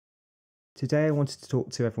Today, I wanted to talk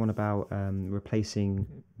to everyone about replacing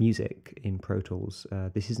music in Pro Tools.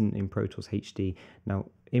 This isn't in Pro Tools HD. Now,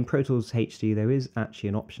 in Pro Tools HD, there is actually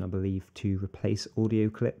an option, I believe, to replace audio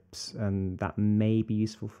clips, and that may be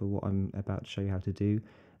useful for what I'm about to show you how to do.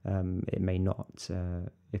 It may not.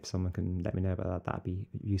 If someone can let me know about that, that'd be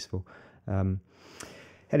useful.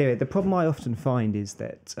 Anyway, the problem I often find is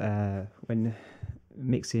that when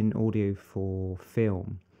mixing audio for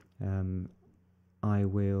film, I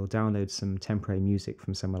will download some temporary music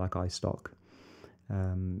from somewhere like iStock.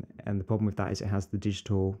 And the problem with that is it has the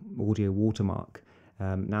digital audio watermark.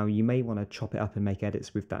 Now, you may want to chop it up and make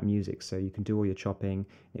edits with that music, so you can do all your chopping.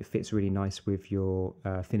 It fits really nice with your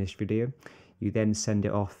finished video. You then send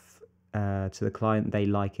it off to the client, they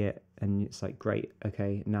like it, and it's like, great,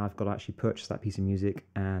 okay, now I've got to actually purchase that piece of music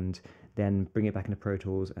and then bring it back into Pro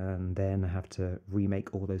Tools, and then I have to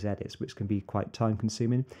remake all those edits, which can be quite time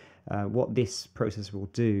consuming. What this process will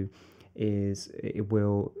do is it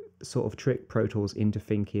will sort of trick Pro Tools into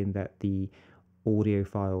thinking that the audio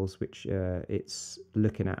files which it's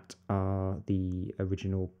looking at are the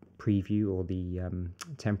original preview or the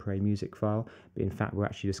temporary music file, but in fact we're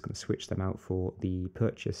actually just going to switch them out for the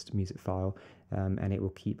purchased music file, and it will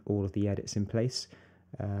keep all of the edits in place.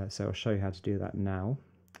 So I'll show you how to do that now.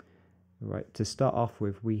 Right, to start off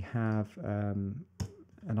with, we have an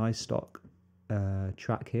iStock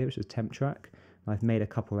track here, which is a temp track. I've made a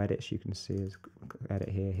couple edits. You can see there's edit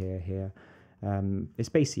here. It's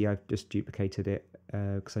basically, I've just duplicated it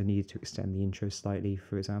because I needed to extend the intro slightly,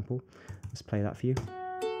 for example. Let's play that for you.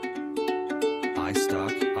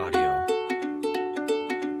 iStock Audio.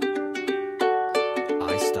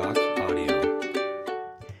 iStock Audio.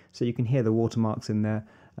 So you can hear the watermarks in there,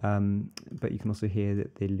 but you can also hear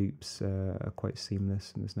that the loops are quite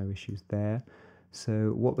seamless and there's no issues there.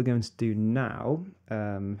 So what we're going to do now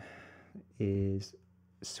is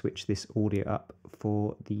switch this audio up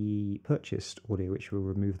for the purchased audio, which will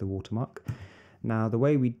remove the watermark. Now, the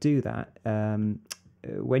way we do that,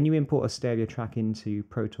 when you import a stereo track into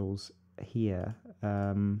Pro Tools here,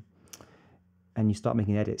 and you start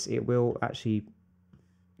making edits, it will actually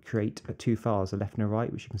create two files, a left and a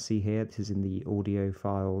right, which you can see here. This is in the audio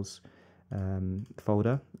files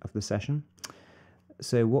folder of the session.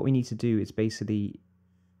 So what we need to do is basically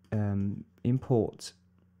import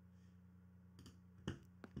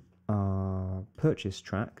our purchase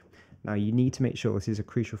track. Now, you need to make sure, this is a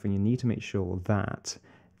crucial thing, you need to make sure that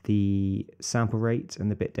the sample rate and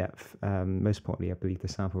the bit depth, most importantly, I believe the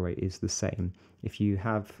sample rate is the same. If you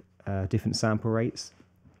have different sample rates,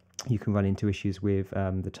 you can run into issues with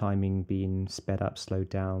the timing being sped up, slowed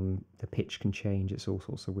down, the pitch can change, it's all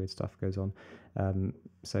sorts of weird stuff goes on.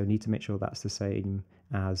 So you need to make sure that's the same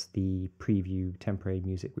as the preview temporary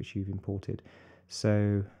music which you've imported.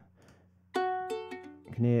 So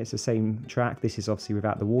you can hear it's the same track. This is obviously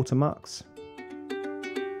without the watermarks.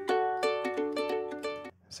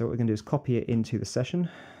 So what we're going to do is copy it into the session,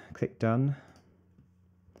 click done,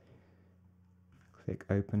 click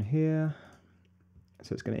open here.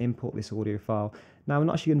 So it's going to import this audio file. Now, we're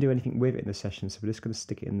not actually going to do anything with it in the session, so we're just going to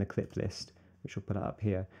stick it in the clip list, which we'll put it up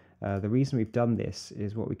here. The reason we've done this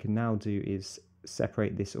is what we can now do is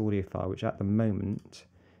separate this audio file, which at the moment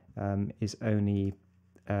is only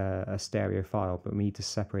a stereo file, but we need to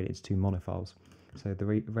separate it into two mono files. So the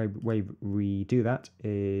way we do that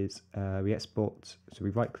is we export, so we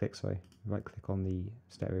right click on the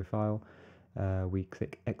stereo file, we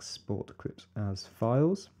click export clips as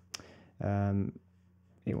files.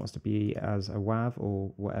 It wants to be as a WAV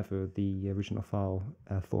or whatever the original file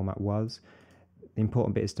format was. The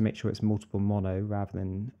important bit is to make sure it's multiple mono rather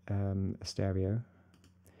than a stereo.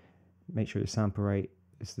 Make sure your sample rate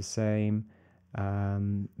is the same.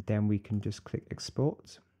 Then we can just click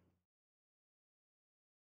export.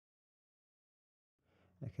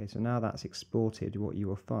 Okay, so now that's exported, what you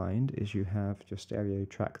will find is you have your stereo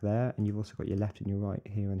track there, and you've also got your left and your right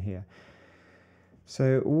here and here.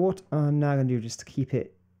 So what I'm now going to do, just to keep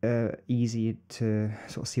it easy to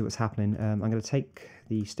sort of see what's happening, I'm going to take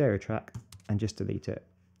the stereo track and just delete it.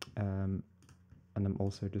 And I'm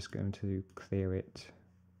also just going to clear it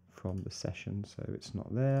from the session so it's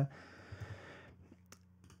not there.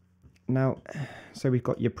 Now, so we've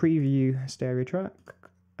got your preview stereo track,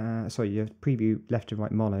 your preview left and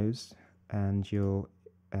right monos, and your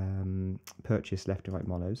purchase left and right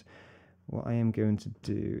monos. What I am going to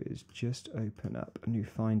do is just open up a new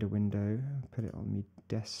Finder window, put it on my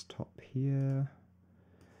desktop here,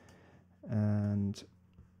 and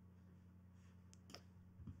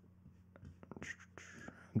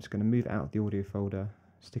I'm just going to move it out of the audio folder,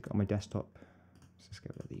 stick it on my desktop. Let's just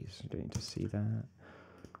get rid of these, you don't need to see that.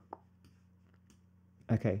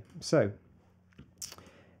 Okay, so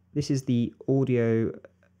this is the audio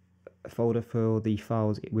folder for the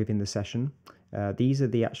files within the session. These are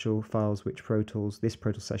the actual files which this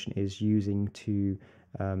Pro Tools session is using to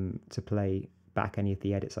play back any of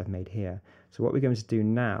the edits I've made here. So what we're going to do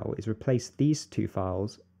now is replace these two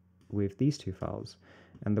files with these two files.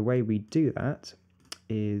 And the way we do that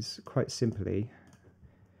is quite simply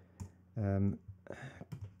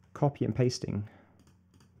copy and pasting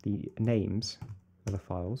the names of the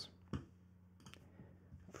files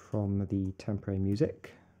from the temporary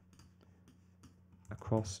music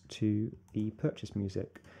across to the purchase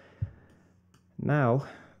music. Now,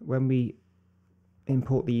 when we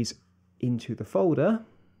import these into the folder,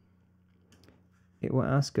 it will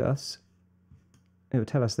ask us, it will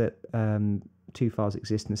tell us that two files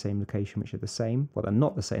exist in the same location which are the same. Well, they're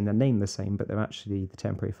not the same, they're named the same, but they're actually the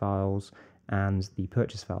temporary files and the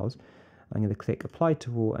purchase files. I'm going to click Apply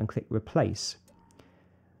to All and click Replace.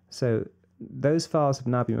 So those files have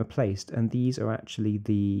now been replaced, and these are actually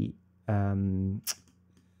the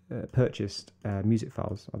purchased music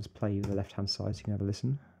files. I'll just play the left-hand side so you can have a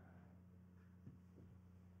listen.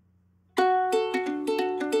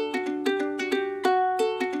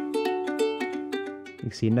 You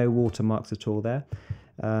can see no watermarks at all there.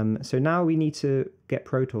 So now we need to get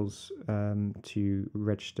Pro Tools to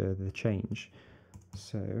register the change.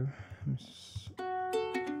 So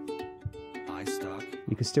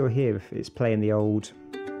you can still hear if it's playing the old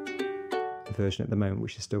version at the moment,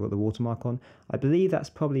 which has still got the watermark on. I believe that's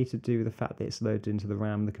probably to do with the fact that it's loaded into the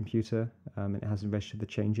RAM of the computer and it hasn't registered the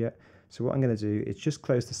change yet. So what I'm going to do is just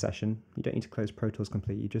close the session. You don't need to close Pro Tools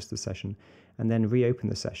completely, just the session, and then reopen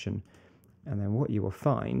the session. And then what you will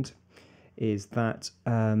find is that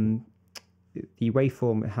the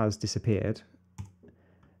waveform has disappeared,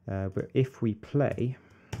 but if we play,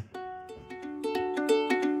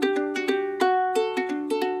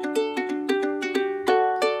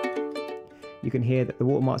 you can hear that the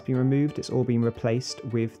watermark's been removed. It's all been replaced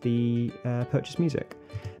with the purchase music.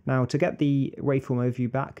 Now, to get the waveform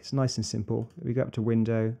overview back, it's nice and simple. We go up to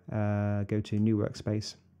Window, go to New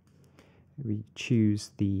Workspace. We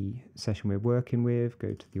choose the session we're working with,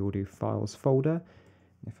 go to the Audio Files folder.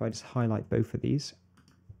 If I just highlight both of these,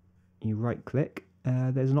 you right-click.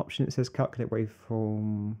 There's an option that says Calculate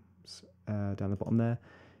Waveforms down the bottom there.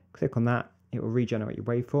 Click on that. It will regenerate your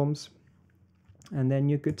waveforms. And then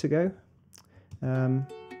you're good to go.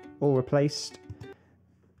 All replaced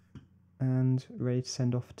and ready to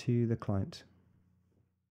send off to the client.